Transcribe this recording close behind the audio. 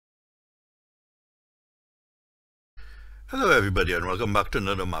Hello everybody and welcome back to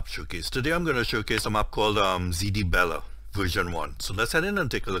another map showcase. Today I'm going to showcase a map called ZD Bela version 1. So let's head in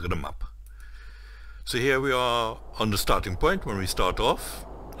and take a look at the map. So here we are on the starting point when we start off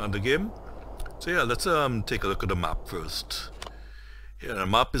on the game. So yeah, let's take a look at the map first. Yeah, the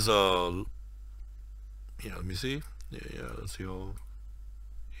map is let me see. Yeah, let's see how.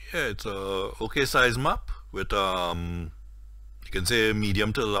 Yeah, it's a okay size map with you can say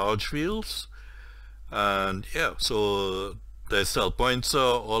medium to large fields. And yeah, so there's cell points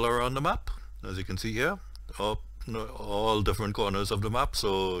all around the map, as you can see here, all different corners of the map.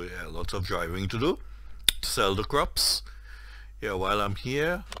 So yeah, lots of driving to do to sell the crops. Yeah, while I'm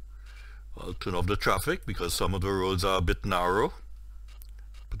here, I'll turn off the traffic because some of the roads are a bit narrow.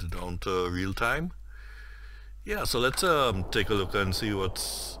 Put it down to real time. Yeah, so let's take a look and see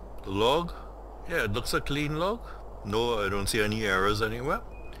what's the log. Yeah, it looks a clean log. No, I don't see any errors anywhere.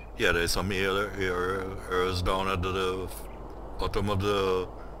 Yeah, there's some errors down at the bottom of the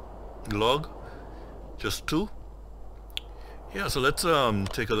log. Just two. Yeah, so let's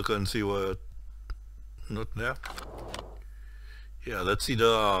take a look and see what. Not there. Yeah, let's see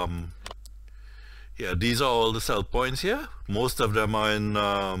the yeah, these are all the cell points here. Most of them are in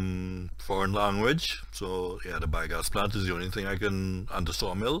foreign language. So yeah, the biogas plant is the only thing I can, and the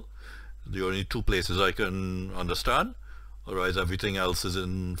sawmill, the only two places I can understand. Otherwise everything else is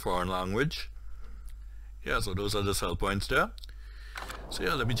in foreign language. Yeah, so those are the cell points there. So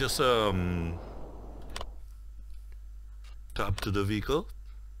yeah, let me just tab to the vehicle.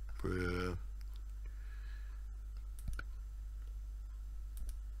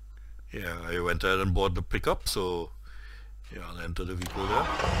 Yeah, I went ahead and bought the pickup, so yeah, I'll enter the vehicle there.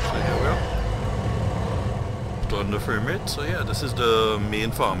 So here we are. Put on the frame rate. So yeah, this is the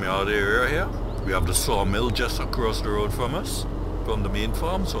main farmyard area here. We have the sawmill just across the road from us, from the main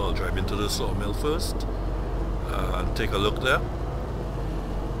farm, so I'll drive into the sawmill first and take a look there.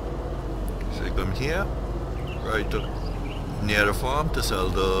 So I come here, right up near the farm to sell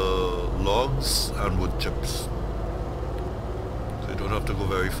the logs and wood chips. So you don't have to go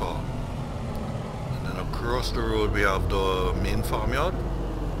very far. And then across the road we have the main farmyard.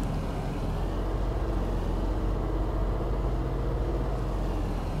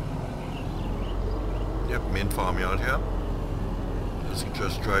 Yep, main farmyard here.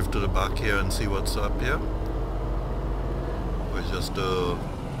 Just drive to the back here and see what's up here. Or just a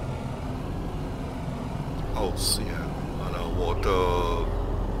house here and a water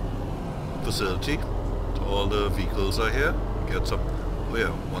facility. So all the vehicles are here. Get some. Oh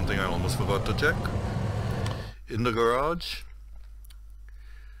yeah, one thing I almost forgot to check. In the garage.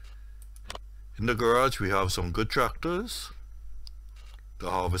 In the garage we have some good tractors. The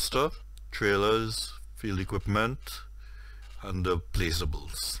harvester, trailers, field equipment, and the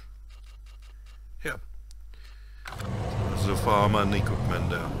placeables. Yeah. So there's the farm and equipment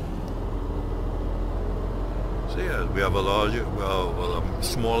there. So yeah, we have a large, well, a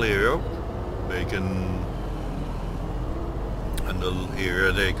small area where you can, and the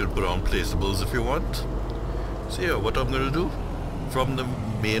area there you can put on placeables if you want. So yeah, what I'm going to do, from the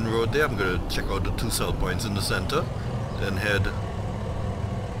main road there, I'm going to check out the two cell points in the center, then head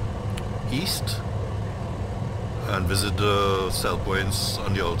east and visit the cell points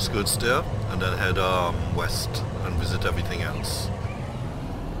on the outskirts there, and then head west and visit everything else.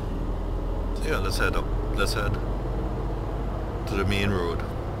 So yeah, let's head up. Let's head to the main road.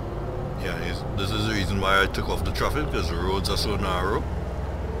 Yeah, this is the reason why I took off the traffic, because the roads are so narrow.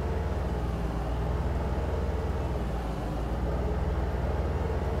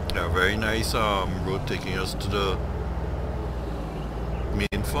 Yeah, very nice road taking us to the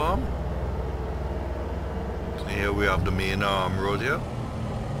main farm. Here we have the main road here.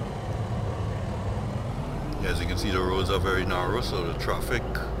 As you can see, the roads are very narrow, so the traffic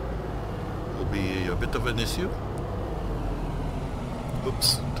will be a bit of an issue.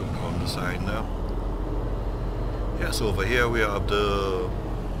 Oops, took on the sign now. Yeah, so over here we have the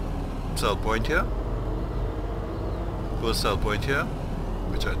cell point here. First cell point here,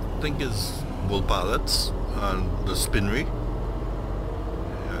 which I think is wool pallets, and the spinnery.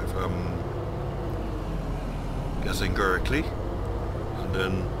 Yeah, if I'm guessing correctly. And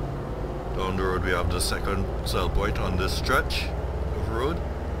then down the road we have the second cell point on this stretch of road.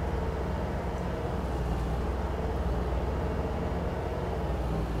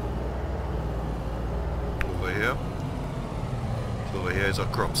 Over here. So over here is a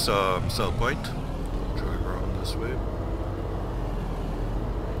crops cell point. Drive around this way.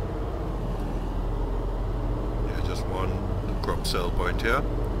 Yeah, just one crop cell point here.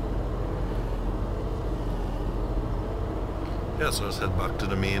 Yeah, so let's head back to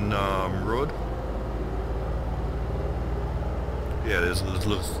the main road. Yeah, there's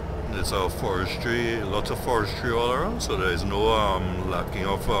a forestry, lots of forestry all around, so there is no lacking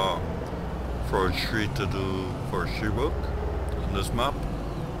of forestry to do forestry work on this map.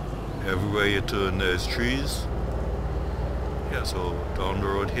 Everywhere you turn there's trees. Yeah, so down the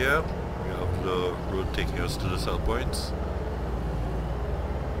road here we have the road taking us to the sell points.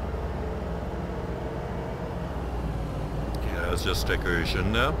 Yeah, that's just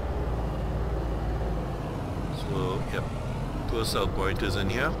decoration there. So yep, first sell point is in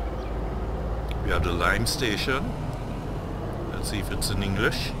here. We have the lime station. Let's see if it's in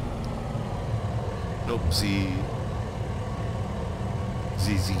English. Nope, ZZN.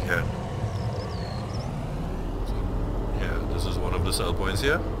 So, yeah, this is one of the sell points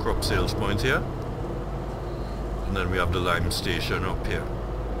here, crop sales points here. And then we have the lime station up here.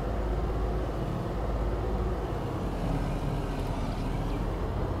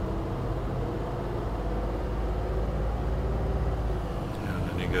 And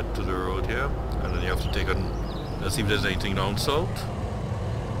then you get to the road here, and then you have to take a... Let's see if there's anything down south.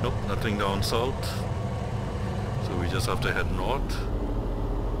 Nope, nothing down south. So we just have to head north.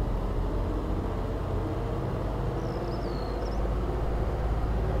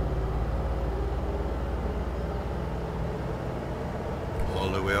 All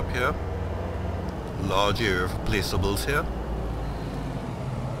the way up here. Large area of placeables here.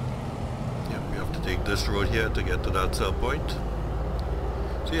 Yep, we have to take this road here to get to that sell point.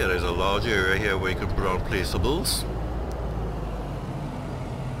 So yeah, there's a large area here where you can put on placeables.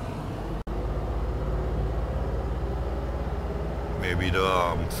 Maybe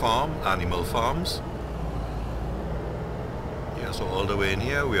the farm, animal farms. Yeah, so all the way in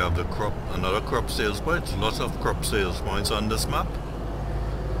here we have the crop, another crop sales point. Lots of crop sales points on this map.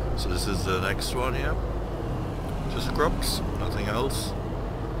 So this is the next one here. Just crops, nothing else.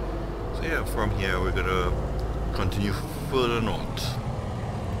 So yeah, from here we're gonna continue further north.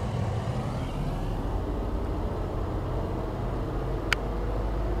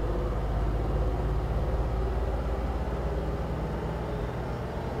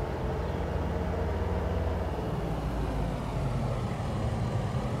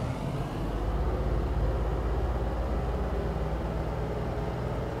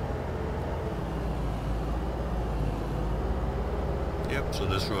 Yep, so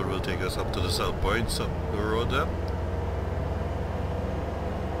this road will take us up to the sell points up the road there.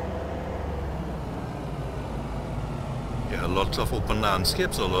 Yeah, lots of open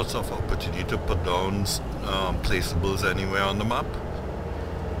landscapes, so lots of opportunity to put down placeables anywhere on the map.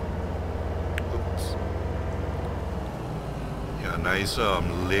 Oops. Yeah, nice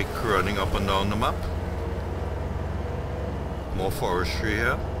lake running up and down the map. More forestry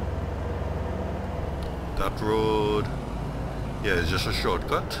here. That road, yeah, it's just a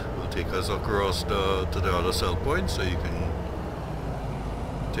shortcut. Will take us across to the other sell point, so you can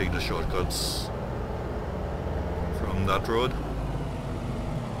take the shortcuts from that road.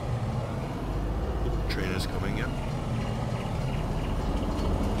 Train is coming here.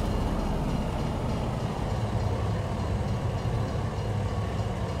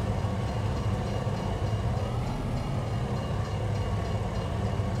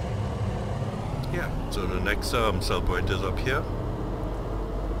 Yeah, so the next sell point is up here.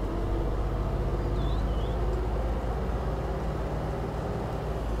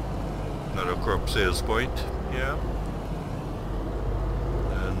 Another crop sales point here.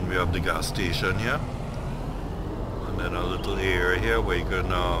 And we have the gas station here. And then a little area here where you can,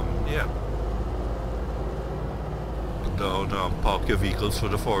 yeah, put down, park your vehicles for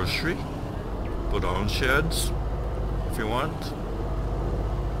the forestry. Put down sheds if you want.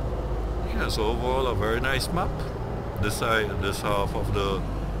 Yeah, so overall a very nice map. This side, this half of the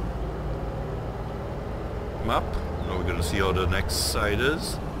map. Now we're gonna see how the next side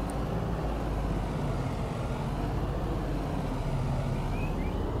is.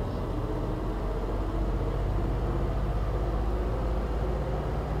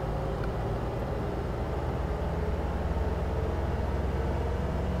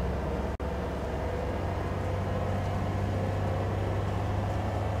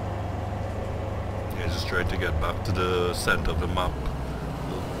 Just trying to get back to the center of the map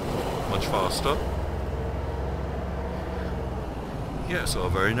much faster. Yeah, so a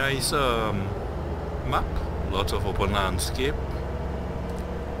very nice map, lots of open landscape.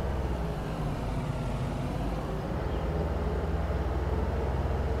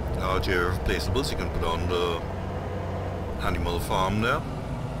 Large area of placeables, you can put on the animal farm there.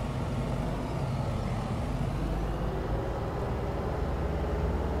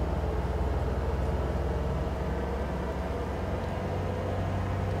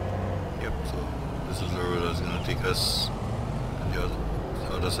 This is the road that's going to take us, and the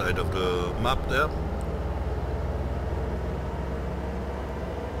other side of the map there.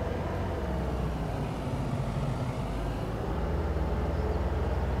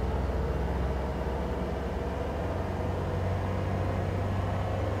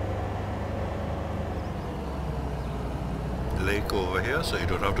 Lake over here, so you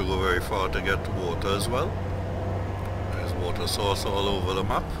don't have to go very far to get water as well. There's water source all over the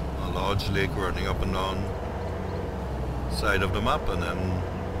map, a large lake running up and down side of the map, and then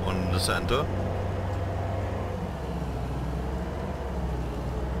one in the center.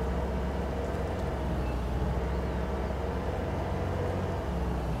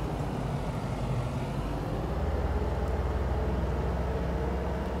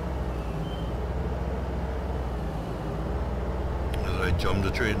 Jump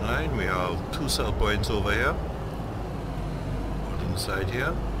the train line, we have 2 sell points over here, one inside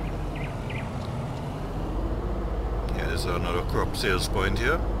here. Yeah, there's another crop sales point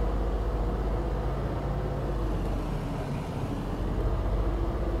here.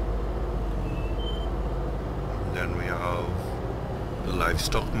 And then we have the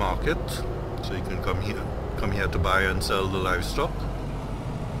livestock market, so you can come here to buy and sell the livestock.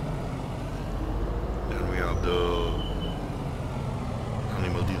 Then we have the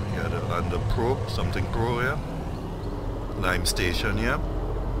animal deal here, and the something pro here, lime station here.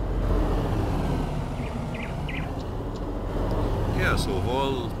 Yeah, so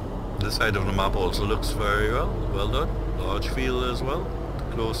overall this side of the map also looks very well done. Large field as well,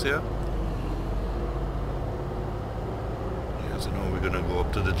 close here. Yeah, so now we're gonna go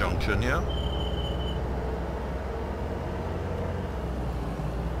up to the junction here.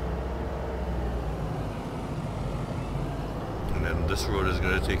 This road is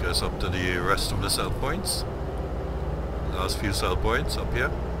going to take us up to the rest of the sell points. Last few sell points up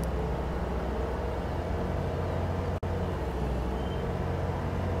here.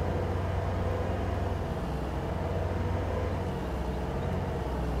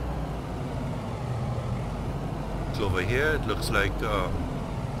 So over here it looks like yeah,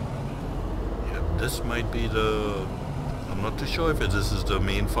 this might be the, I'm not too sure if this is the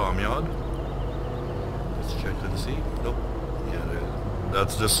main farmyard. Let's check and see. Nope.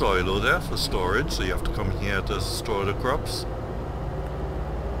 That's the silo there for storage, so you have to come here to store the crops.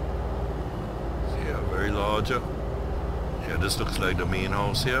 So yeah, very large. Yeah, this looks like the main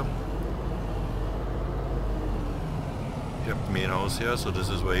house here. Yep, main house here, so this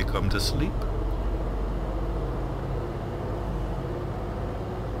is where you come to sleep.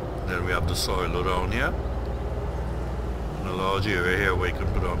 Then we have the silo down here. And a large area here where you can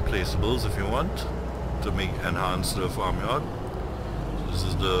put on placeables if you want to enhance the farmyard. This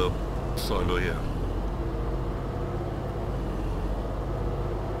is the silo here.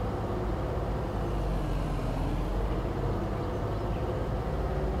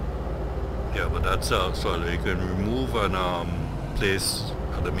 Yeah, but that's a silo you can remove and place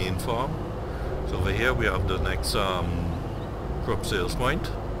at the main farm. So over here we have the next crop sales point.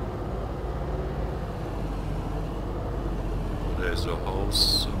 There's a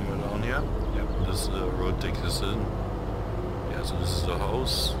house somewhere down here. Yep, this road takes us in. So this is the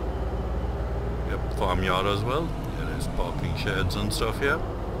house. Yep, farmyard as well. Yeah, there's parking sheds and stuff here.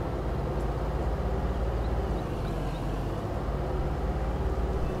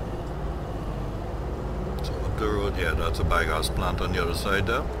 So up the road, yeah, that's a biogas plant on the other side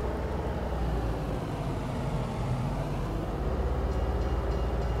there.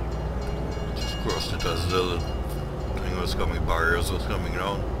 Just crossed it as the thing was coming, barriers was coming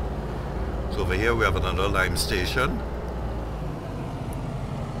around. So over here we have another lime station.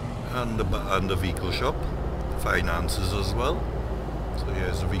 And the vehicle shop, finances as well. So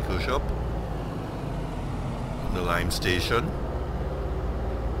here's the vehicle shop, and the lime station.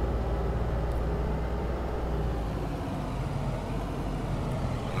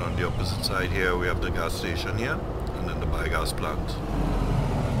 And on the opposite side here we have the gas station here, and then the biogas plant.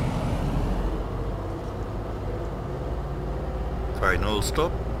 Final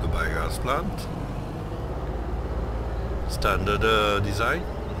stop, the biogas plant. Standard design.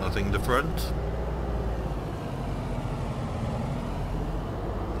 Nothing different.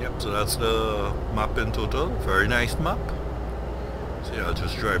 Yep, so that's the map in total. Very nice map. So yeah, I'll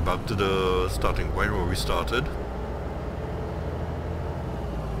just drive back to the starting point where we started.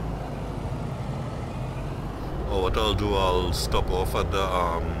 Or what I'll do, I'll stop off at the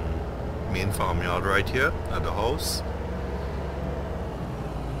main farmyard right here at the house.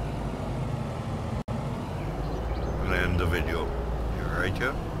 And end the video. You're right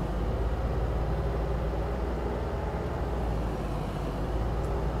here.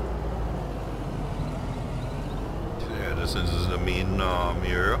 This is the main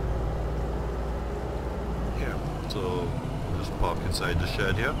area. Here, so just park inside the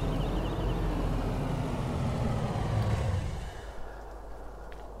shed here.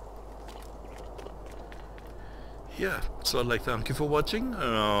 Yeah, so I'd like to thank you for watching,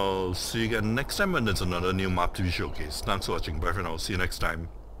 and I'll see you again next time when there's another new map to be showcased. Thanks for watching. Bye for now. See you next time.